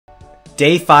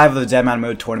Day 5 of the Deadman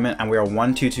mode tournament, and we are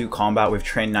 1-2-2 combat. We've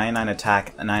trained 99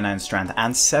 attack, 99 strength,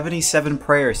 and 77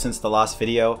 prayer since the last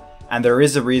video, and there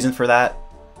is a reason for that.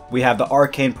 We have the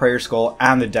Arcane Prayer Skull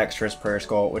and the Dexterous Prayer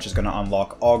Skull, which is going to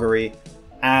unlock Augury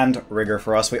and Rigour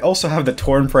for us. We also have the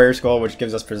Torn Prayer Skull, which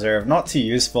gives us Preserve. Not too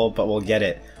useful, but we'll get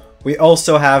it. We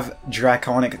also have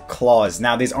Draconic Claws.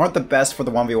 Now, these aren't the best for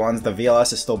the 1v1s. The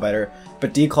VLS is still better,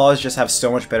 but D-Claws just have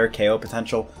so much better KO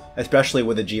potential, especially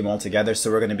with the Gem altogether,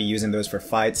 so we're going to be using those for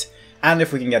fights. And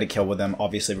if we can get a kill with them,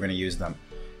 obviously we're going to use them.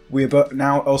 We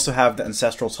now also have the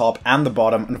Ancestral top and the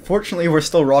bottom. Unfortunately, we're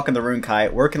still rocking the Rune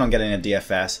Kite, working on getting a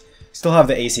DFS. Still have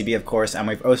the ACB, of course, and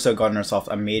we've also gotten ourselves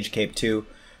a Mage Cape too.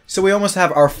 So we almost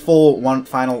have our full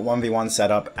final 1v1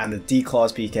 setup, and the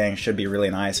D-Claws Pking should be really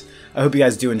nice. I hope you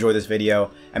guys do enjoy this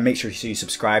video, and make sure you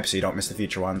subscribe so you don't miss the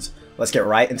future ones. Let's get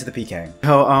right into the Pking.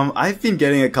 So, I've been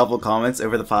getting a couple comments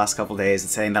over the past couple days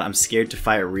saying that I'm scared to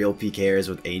fight real PKers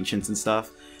with Ancients and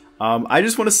stuff. I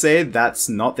just want to say that's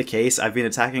not the case. I've been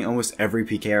attacking almost every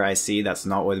PKer I see that's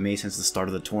not with me since the start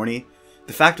of the tourney.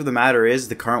 The fact of the matter is,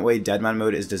 the current way Deadman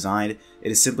mode is designed,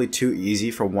 it is simply too easy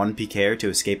for one PKer to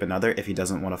escape another if he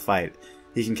doesn't want to fight.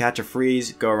 He can catch a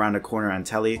freeze, go around a corner and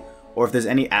telly, or if there's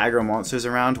any aggro monsters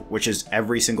around, which is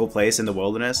every single place in the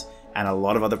wilderness, and a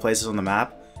lot of other places on the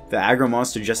map, the aggro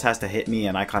monster just has to hit me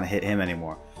and I can't hit him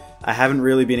anymore. I haven't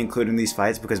really been including these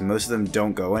fights because most of them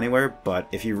don't go anywhere, but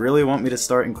if you really want me to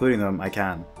start including them, I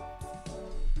can.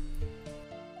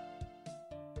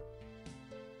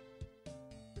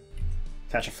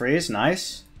 Catch a freeze,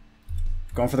 nice.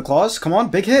 Going for the claws, come on,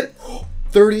 big hit.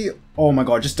 30, oh my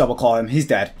god, just double claw him, he's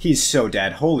dead. He's so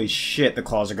dead, holy shit, the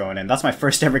claws are going in. That's my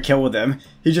first ever kill with him.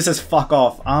 He just says fuck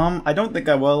off. I don't think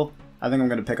I will. I think I'm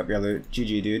gonna pick up your loot.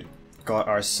 GG, dude. Got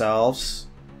ourselves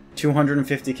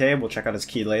 250k, we'll check out his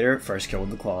key later. First kill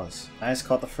with the claws. Nice,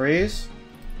 caught the freeze.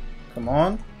 Come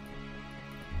on.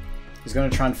 He's gonna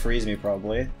try and freeze me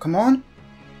probably. Come on.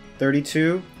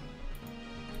 32.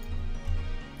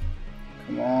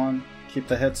 Come on, keep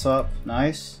the hits up,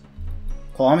 nice.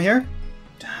 Claw him here?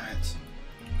 Damn it.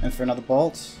 And for another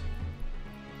bolt.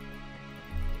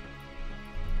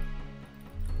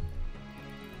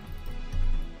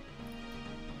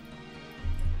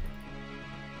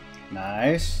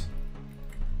 Nice.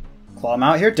 Claw him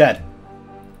out here, dead.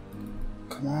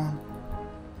 Come on.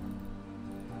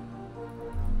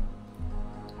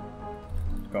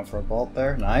 Going for a bolt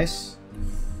there, nice.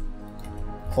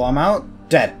 Claw him out.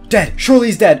 Dead. Dead. Surely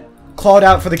he's dead. Clawed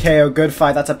out for the KO. Good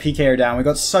fight. That's a PKer down. We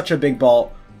got such a big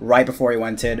bolt right before he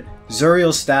went in.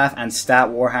 Zuriels staff and stat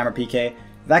Warhammer PK.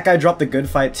 That guy dropped the good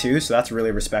fight too, so that's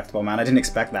really respectable, man. I didn't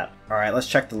expect that. Alright, let's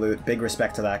check the loot. Big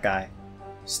respect to that guy.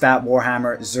 Stat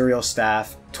Warhammer, Zuriel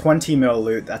staff, 20 mil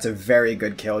loot. That's a very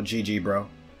good kill. GG, bro.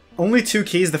 Only 2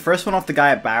 keys. The first one off the guy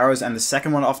at Barrows and the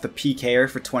second one off the PKer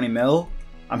for 20 mil.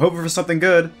 I'm hoping for something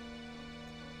good.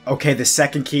 Okay, the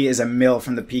second key is a mil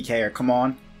from the PKer, come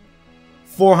on.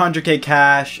 400k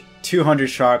cash, 200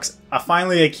 sharks,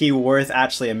 finally a key worth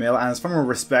actually a mil, and it's from a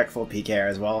respectful PKer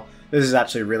as well. This is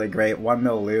actually really great, 1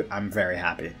 mil loot, I'm very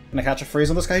happy. Gonna catch a freeze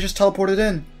on this guy, he just teleported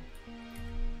in.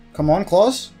 Come on,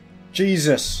 claws.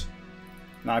 Jesus.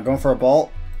 Nah, going for a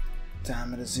bolt.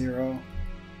 Damn it, a 0.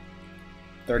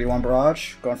 31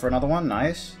 barrage, going for another one,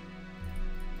 nice.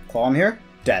 Claw him here,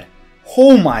 dead.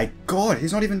 Oh my god,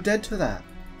 he's not even dead to that.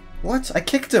 What? I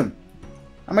kicked him!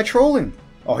 Am I trolling?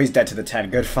 Oh, he's dead to the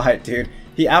 10. Good fight, dude.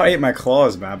 He out-ate my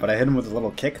claws, man, but I hit him with a little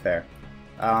kick there.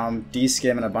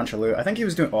 D-skim and a bunch of loot. I think he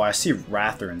was doing... Oh, I see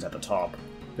Rathrons at the top.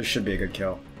 This should be a good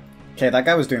kill. Okay, that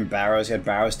guy was doing Barrows. He had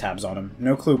Barrows tabs on him.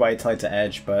 No clue why he tied to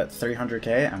Edge, but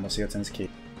 300k, and we'll see what's in his key.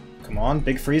 Come on,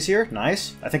 big freeze here.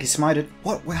 Nice. I think he smited.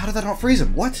 What? Wait, how did that not freeze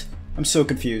him? What? I'm so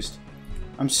confused.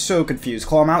 I'm so confused.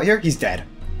 Claw him out here? He's dead.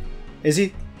 Is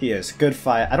he? He is. Good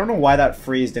fight. I don't know why that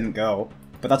freeze didn't go,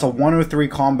 but that's a 103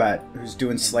 combat who's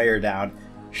doing Slayer down.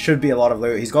 Should be a lot of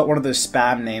loot. He's got one of those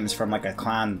spam names from like a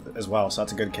clan as well, so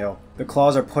that's a good kill. The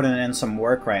claws are putting in some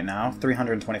work right now.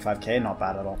 325k, not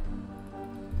bad at all.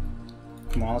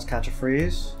 Come on, let's catch a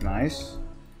freeze. Nice.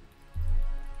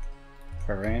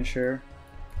 For range here.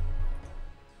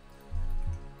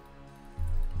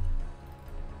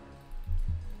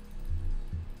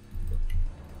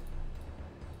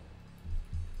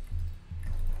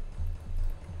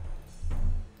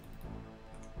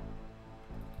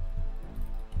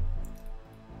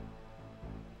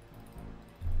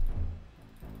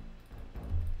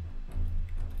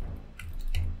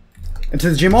 Into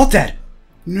the gym, all dead!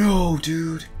 No,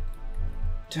 dude.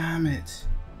 Damn it.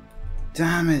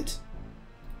 Damn it.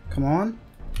 Come on.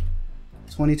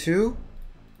 22.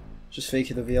 Just fake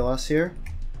you the VLS here.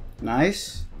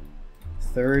 Nice.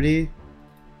 30.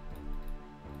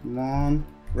 Come on.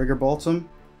 Rigour bolts him.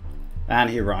 And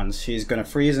he runs. He's gonna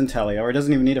freeze and telly. Or he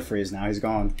doesn't even need a freeze now. He's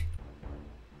gone.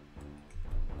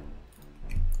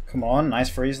 Come on. Nice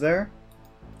freeze there.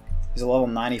 He's a level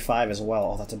 95 as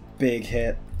well. Oh, that's a big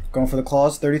hit. Going for the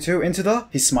claws. 32. Into the...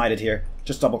 He's smited here.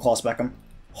 Just double claw spec him.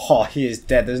 Oh, he is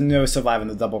dead. There's no surviving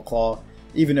the double claw.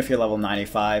 Even if you're level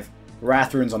 95.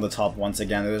 Wrath runes on the top once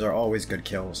again. Those are always good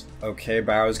kills. Okay,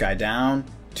 Barrows guy down.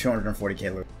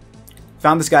 240k loot.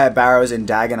 Found this guy at Barrows in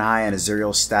Dagon High and a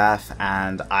Zuriel staff,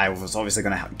 and I was obviously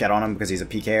going to get on him because he's a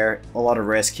PKer. A lot of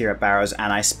risk here at Barrows,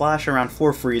 and I splash around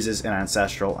 4 freezes in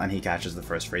Ancestral, and he catches the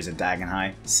first freeze at Dagon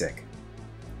High. Sick.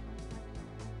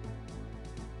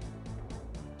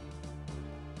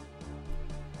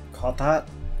 Caught that.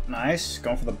 Nice.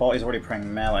 Going for the bolt. He's already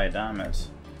praying melee, damn it.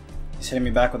 He's hitting me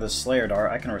back with his Slayer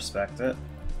Dart. I can respect it.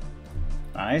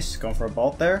 Nice. Going for a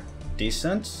bolt there.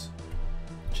 Decent.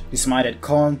 He smited.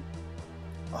 Con.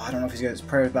 Oh, I don't know if he's got his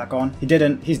prayers back on. He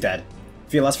didn't. He's dead.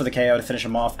 VLS for the KO to finish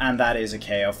him off, and that is a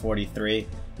KO, 43.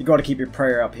 You gotta keep your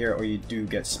prayer up here or you do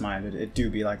get smited. It do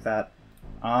be like that.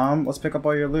 Let's pick up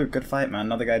all your loot. Good fight, man.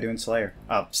 Another guy doing Slayer.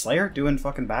 Slayer? Doing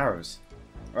fucking Barrows.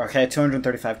 Okay,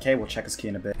 235k. We'll check his key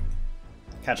in a bit.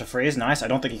 Catch a freeze. Nice. I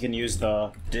don't think he can use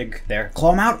the dig there.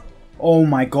 Claw him out. Oh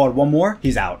my god. One more.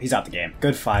 He's out. He's out the game.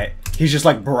 Good fight. He's just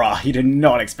like, bruh. He did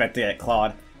not expect to get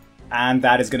clawed. And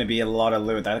that is going to be a lot of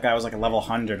loot. That guy was like a level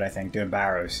 100, I think, doing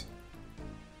Barrows.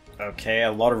 Okay,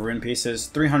 a lot of rune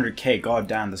pieces. 300k. God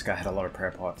damn, this guy had a lot of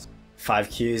prayer pots. 5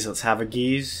 keys. Let's have a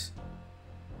geese.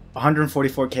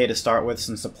 144k to start with.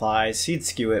 Some supplies. Seed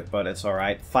skew it, but it's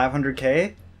alright.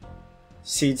 500k.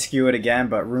 Seed skew it again,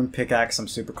 but rune pickaxe, some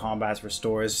super combats,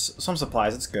 restores, some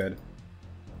supplies. It's good.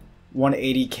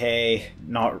 180k.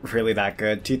 Not really that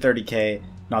good. 230k.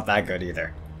 Not that good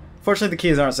either. Fortunately, the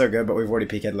keys aren't so good, but we've already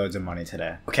PK'd loads of money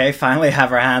today. Okay, finally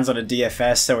have our hands on a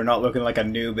DFS, so we're not looking like a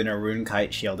noob in a rune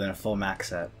kite shield in a full max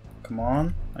set. Come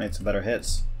on, I need some better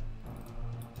hits.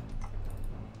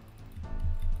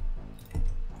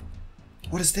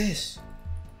 What is this?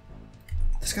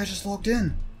 This guy just logged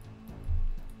in.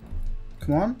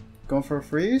 Come on, going for a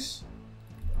freeze.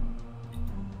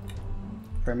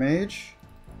 Prayer mage.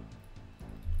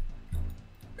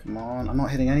 Come on, I'm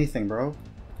not hitting anything, bro.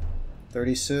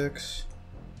 36.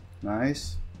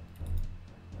 Nice.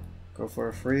 Go for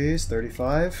a freeze.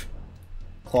 35.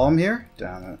 Claw him here?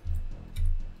 Damn it.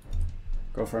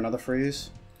 Go for another freeze.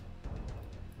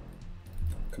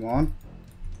 Come on.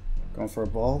 Going for a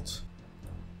bolt.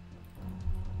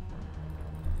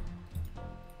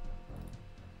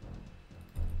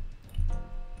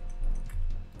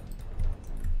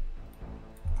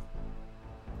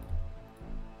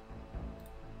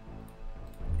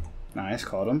 Nice,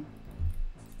 caught him.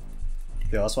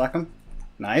 VLS whack him.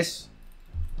 Nice.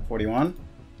 41.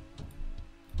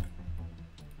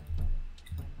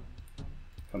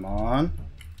 Come on.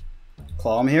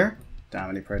 Claw him here. Damn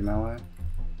it, he prayed melee.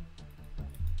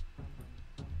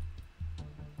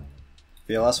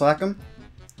 VLS whack him.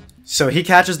 So he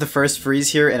catches the first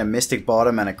freeze here in a Mystic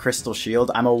Bottom and a Crystal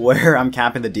Shield. I'm aware I'm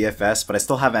camping the DFS, but I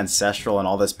still have Ancestral and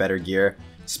all this better gear.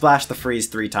 Splash the freeze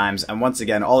 3 times, and once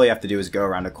again, all you have to do is go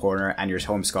around a corner and you're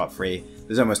home scot-free.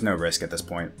 There's almost no risk at this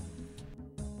point.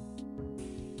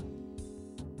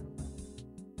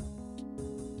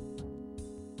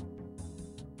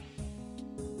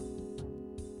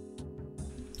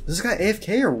 Is this guy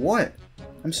AFK or what?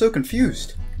 I'm so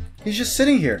confused. He's just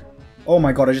sitting here. Oh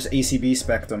my god, I just ACB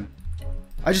spec'd him.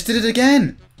 I just did it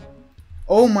again!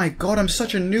 Oh my god, I'm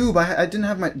such a noob. I didn't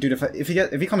have my... Dude, if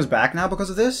he comes back now because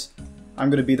of this, I'm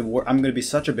gonna be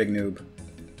such a big noob.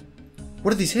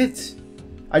 What are these hits?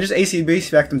 I just ACB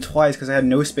spec'd him twice because I had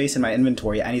no space in my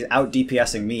inventory and he's out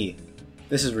DPSing me.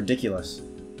 This is ridiculous.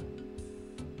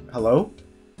 Hello?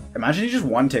 Imagine he just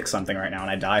one-tick something right now and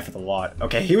I die for the lot.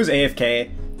 Okay, he was AFK.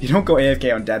 You don't go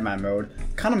AFK on Deadman mode.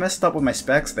 Kinda messed up with my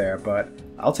specs there, but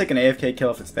I'll take an AFK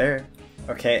kill if it's there.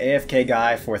 Okay, AFK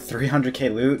guy for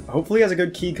 300k loot. Hopefully he has a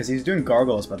good key because he's doing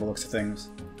gargoyles by the looks of things.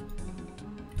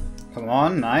 Come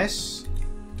on, nice.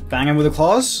 Bang him with the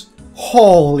claws.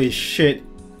 Holy shit.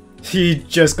 He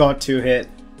just got 2 hit.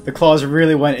 The claws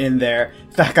really went in there.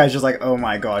 That guy's just like, oh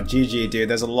my god, GG dude.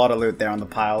 There's a lot of loot there on the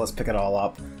pile. Let's pick it all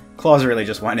up. Claws really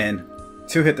just went in.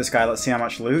 2 hit this guy. Let's see how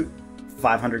much loot.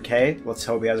 500k. Let's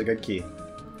hope he has a good key.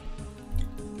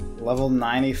 Level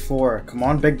 94. Come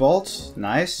on, big bolt.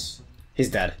 Nice. He's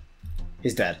dead.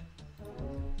 He's dead.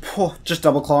 Just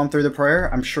double claw him through the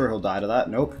prayer. I'm sure he'll die to that.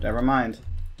 Nope, never mind.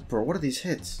 Bro, what are these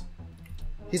hits?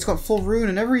 He's got full rune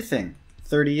and everything.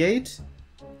 38?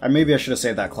 Maybe I should have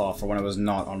saved that claw for when it was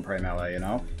not on pray melee, you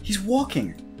know? He's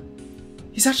walking.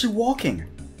 He's actually walking.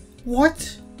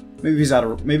 What? Maybe he's out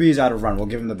of run. We'll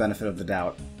give him the benefit of the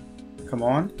doubt. Come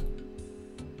on.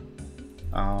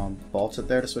 Bolts it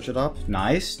there to switch it up.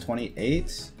 Nice.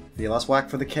 28. VLS whack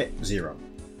for the K. 0.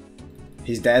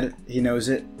 He's dead. He knows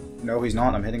it. No, he's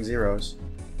not. I'm hitting zeros.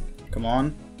 Come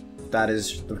on. That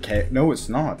is the K. No, it's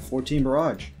not. 14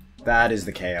 barrage. That is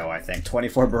the KO, I think.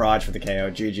 24 barrage for the KO.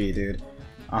 GG, dude.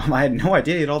 I had no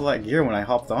idea he had all that gear when I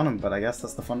hopped on him, but I guess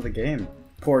that's the fun of the game.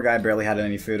 Poor guy barely had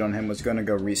any food on him. Was going to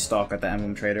go restock at the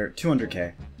Emblem Trader.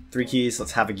 200k. 3 keys.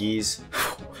 Let's have a geese.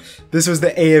 This was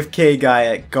the AFK guy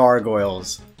at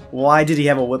Gargoyles. Why did he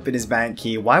have a whip in his bank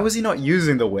key? Why was he not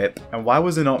using the whip? And why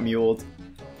was it not muled?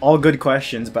 All good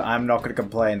questions, but I'm not going to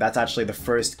complain. That's actually the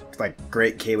first like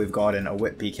great K we've gotten. A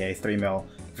whip PK, 3 mil.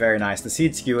 Very nice. The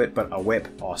seed skew it, but a whip,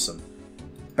 awesome.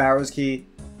 Barrows key,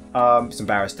 some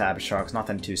Barrows tab sharks,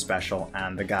 nothing too special.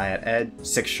 And the guy at Ed,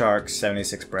 6 sharks,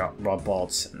 76 rod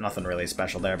bolts, nothing really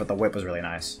special there, but the whip was really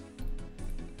nice.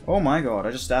 Oh my god,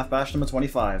 I just staff bashed him at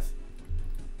 25.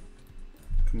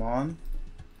 Come on.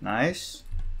 Nice.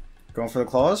 Going for the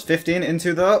claws. 15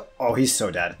 into the... Oh, he's so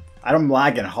dead. I'm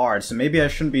lagging hard, so maybe I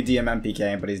shouldn't be DMM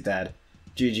PKing, but he's dead.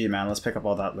 GG, man. Let's pick up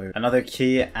all that loot. Another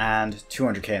key and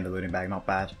 200k in the looting bag. Not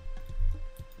bad.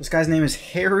 This guy's name is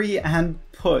Harry and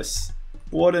Puss.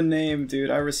 What a name, dude.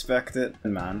 I respect it.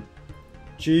 Man.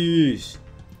 Jeez.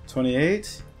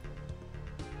 28?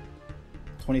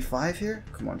 25 here?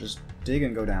 Come on, just dig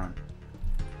and go down.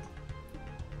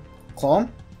 Claw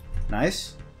him.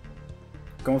 Nice.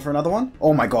 Going for another one?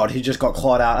 Oh my god, he just got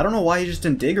clawed out. I don't know why he just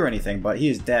didn't dig or anything, but he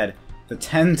is dead. The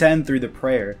 10-10 through the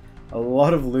prayer. A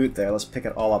lot of loot there. Let's pick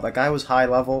it all up. That guy was high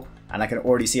level, and I can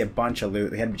already see a bunch of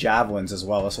loot. He had javelins as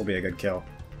well. This will be a good kill.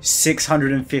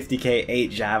 650k, 8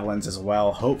 javelins as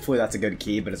well. Hopefully that's a good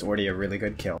key, but it's already a really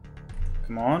good kill.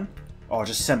 Come on. Oh,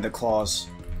 just send the claws.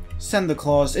 Send the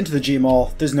claws into the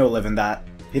G-Maul. There's no living that.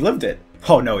 He lived it.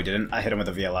 Oh, no, he didn't. I hit him with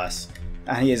a VLS.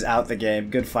 And he is out the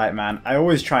game. Good fight, man. I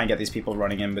always try and get these people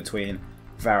running in between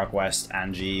Varrock West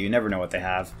and G. You never know what they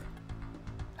have.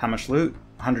 How much loot?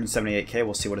 178k.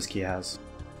 We'll see what his key has.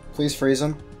 Please freeze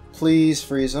him. Please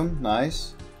freeze him.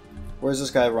 Nice. Where's this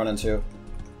guy running to?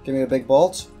 Give me a big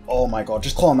bolt. Oh my god.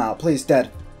 Just claw him out. Please.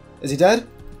 Dead. Is he dead?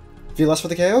 VLS for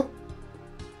the KO?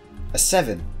 A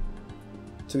 7.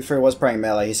 To be fair, he was praying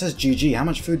melee. He says GG. How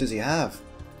much food does he have?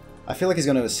 I feel like he's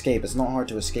going to escape. It's not hard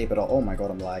to escape at all. Oh my god,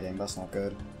 I'm lagging. That's not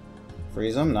good.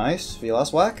 Freeze him. Nice.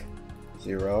 VLS whack.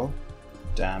 0.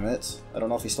 Damn it. I don't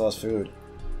know if he still has food.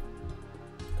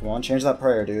 Come on, change that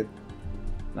prayer, dude.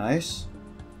 Nice.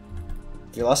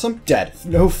 VLS him. Dead.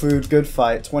 No food. Good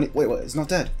fight. 20. Wait, what? He's not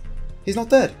dead. He's not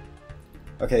dead.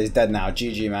 Okay, he's dead now.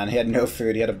 GG, man. He had no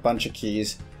food. He had a bunch of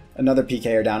keys. Another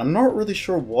PKer down. I'm not really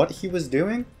sure what he was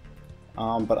doing.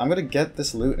 But I'm going to get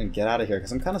this loot and get out of here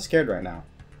because I'm kind of scared right now.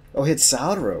 Oh, he had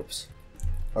salad ropes.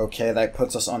 Okay, that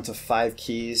puts us onto 5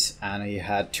 keys, and he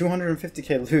had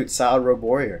 250k loot, salad rope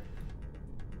warrior.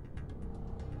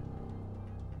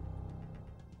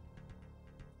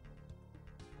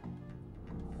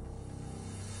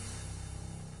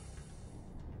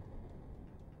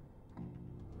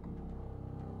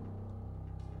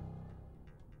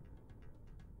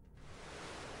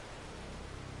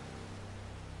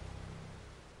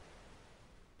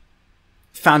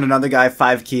 Found another guy,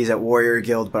 5 keys at Warrior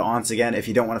Guild, but once again, if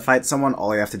you don't want to fight someone,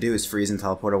 all you have to do is freeze and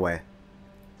teleport away.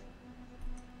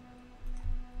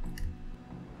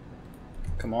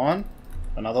 Come on.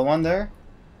 Another one there.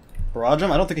 Barrage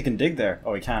him? I don't think he can dig there.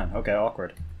 Oh, he can. Okay,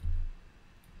 awkward.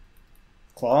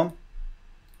 Claw him.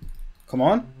 Come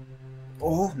on.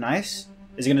 Oh, nice.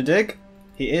 Is he going to dig?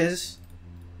 He is.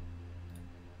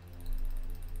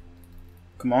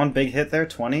 Come on, big hit there,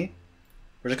 20.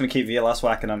 We're just going to keep VLS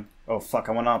whacking him. Oh fuck,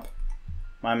 I went up.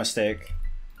 My mistake.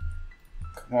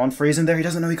 Come on, freeze him there. He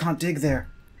doesn't know he can't dig there.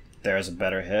 There's a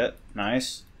better hit.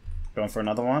 Nice. Going for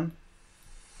another one.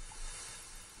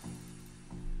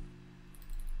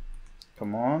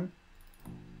 Come on.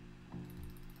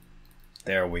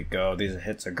 There we go. These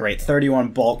hits are great. 31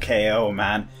 bulk KO,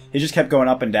 man. He just kept going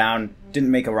up and down.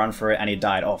 Didn't make a run for it, and he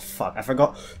died. Oh fuck, I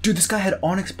forgot. Dude, this guy had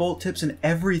onyx bolt tips and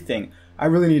everything. I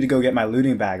really need to go get my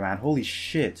looting bag, man. Holy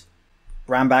shit.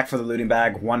 Ran back for the looting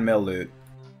bag, 1 mil loot.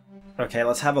 Okay,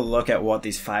 let's have a look at what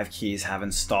these 5 keys have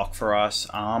in stock for us.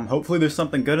 Hopefully there's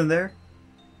something good in there.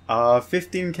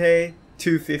 15k,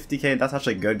 250k, that's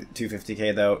actually good,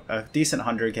 250k though. A decent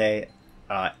 100k,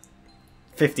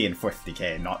 50 and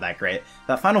 50k, not that great.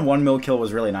 That final 1 mil kill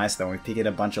was really nice though, we peeked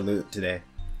a bunch of loot today.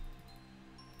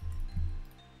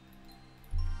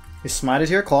 He's smited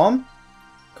here, claw him.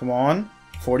 Come on,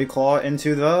 40 claw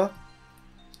into the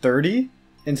 30.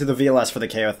 Into the VLS for the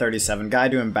KO 37. Guy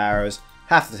doing barrows.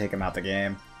 Have to take him out the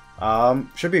game.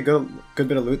 Should be a good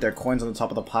bit of loot there. Coins on the top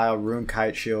of the pile, rune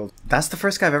kite shield. That's the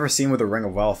first guy I've ever seen with a ring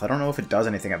of wealth. I don't know if it does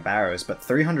anything at Barrows, but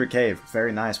 300k,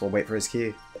 very nice. We'll wait for his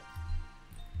key.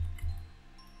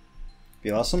 Be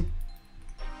awesome.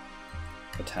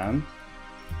 A 10.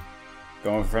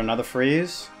 Going for another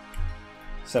freeze.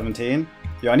 17.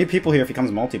 Yo, I need people here if he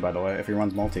comes multi, by the way, if he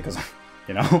runs multi, because,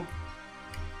 you know.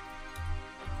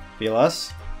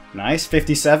 BLS. Nice.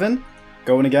 57.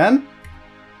 Going again.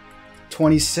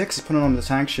 26. He's putting on the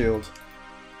tank shield.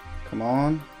 Come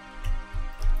on.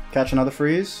 Catch another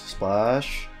freeze.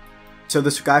 Splash. So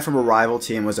this guy from a rival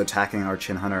team was attacking our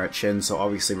Chin Hunter at Chin, so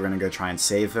obviously we're going to go try and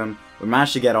save him. We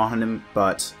managed to get on him,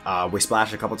 but we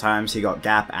splashed a couple times. He got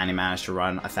gap, and he managed to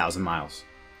run 1,000 miles.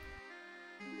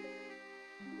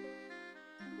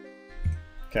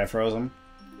 Okay, I froze him.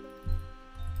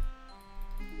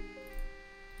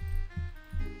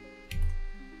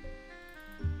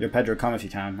 Yo, Pedro, come if you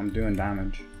can. I'm doing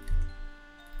damage.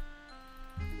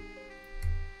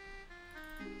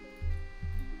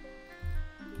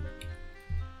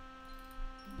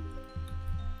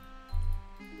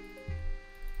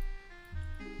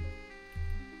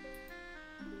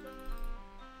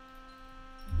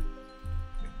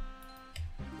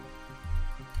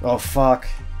 Oh, fuck.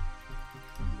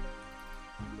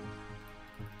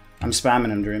 I'm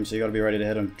spamming him, Dream, so you gotta be ready to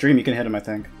hit him. Dream, you can hit him, I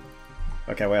think.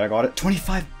 Okay, wait, I got it.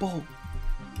 25 bolt!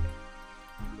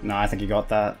 No, I think you got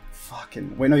that.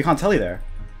 Fucking... Wait, no, you can't telly there.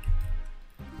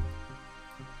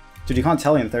 Dude, you can't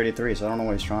telly in 33, so I don't know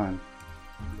what he's trying.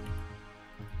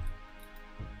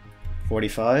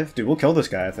 45? Dude, we'll kill this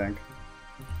guy, I think.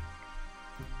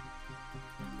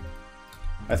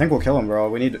 I think we'll kill him, bro.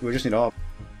 We just need all.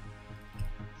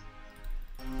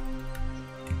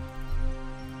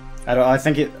 I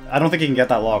don't think he can get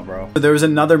that log, bro. There was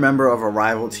another member of a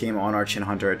rival team on our Chin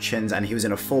Hunter at Chin's, and he was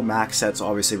in a full max set, so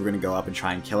obviously we're gonna go up and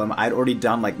try and kill him. I'd already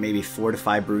done like maybe 4 to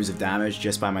 5 brews of damage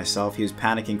just by myself. He was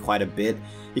panicking quite a bit.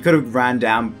 He could have ran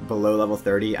down below level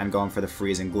 30 and gone for the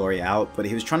freeze and glory out, but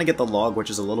he was trying to get the log, which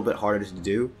is a little bit harder to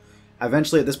do.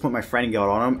 Eventually, at this point, my friend got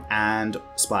on him and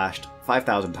splashed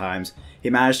 5,000 times. He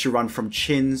managed to run from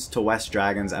Chin's to West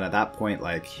Dragons, and at that point,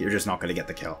 like, you're just not gonna get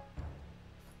the kill.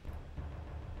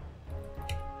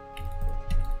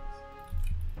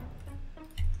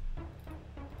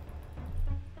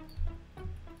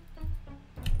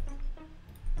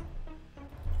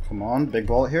 Come on, big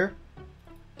bullet here.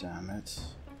 Damn it.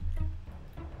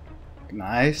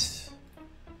 Nice.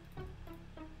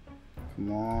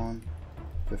 Come on.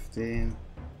 15.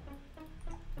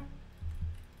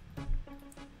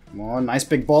 Come on, nice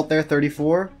big bolt there,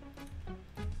 34.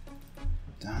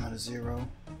 Down at a 0.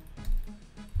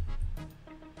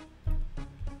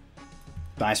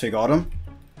 Nice, we got him.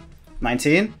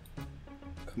 19.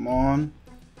 Come on.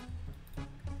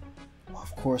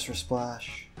 Of course for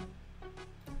splash.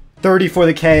 30 for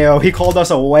the KO. He called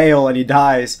us a whale and he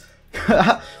dies.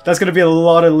 That's gonna be a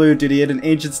lot of loot, dude. He had an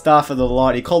ancient staff of the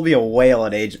lot. He called me a whale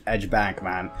at Edge Bank,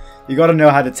 man. You gotta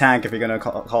know how to tank if you're gonna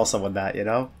call someone that, you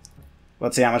know?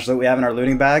 Let's see how much loot we have in our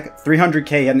looting bag.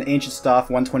 300k, he had an ancient staff,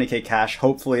 120k cash.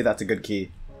 Hopefully that's a good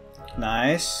key.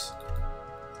 Nice.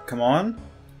 Come on.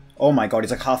 Oh my god,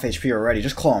 he's like half HP already.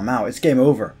 Just claw him out. It's game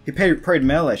over. He prayed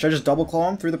melee. Should I just double claw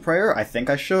him through the prayer? I think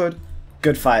I should.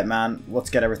 Good fight, man.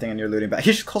 Let's get everything in your looting bag.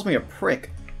 He just calls me a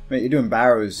prick. Mate, you're doing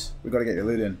barrows. We gotta get your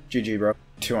loot in. GG, bro.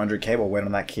 200k, we'll win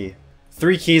on that key.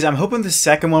 3 keys. I'm hoping the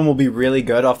second one will be really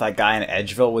good off that guy in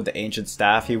Edgeville with the ancient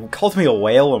staff. He called me a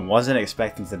whale and wasn't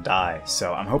expecting to die,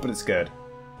 so I'm hoping it's good.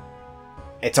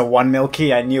 It's a 1 mil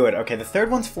key. I knew it. Okay, the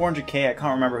third one's 400k. I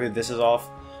can't remember who this is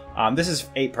off. This is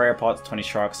 8 prayer pots, 20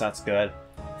 sharks. That's good.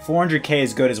 400k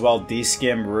is good as well.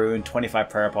 D-skim, rune, 25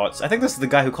 prayer pots. I think this is the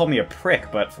guy who called me a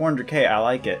prick, but 400k, I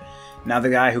like it. Now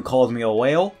the guy who called me a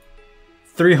whale.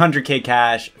 300k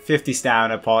cash, 50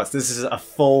 stamina pots. This is a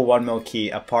full 1 mil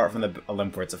key, apart from the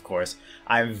Olymports, of course.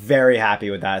 I'm very happy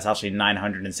with that. It's actually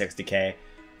 960k.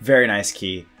 Very nice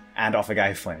key. And off a guy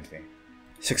who flamed me.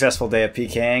 Successful day at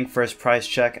Pking. First price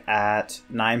check at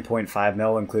 9.5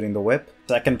 mil, including the whip.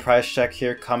 Second price check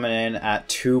here coming in at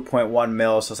 2.1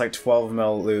 mil, so it's like 12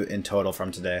 mil loot in total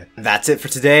from today. That's it for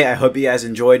today. I hope you guys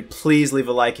enjoyed. Please leave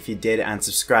a like if you did and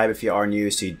subscribe if you are new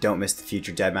so you don't miss the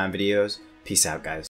future Deadman videos. Peace out, guys.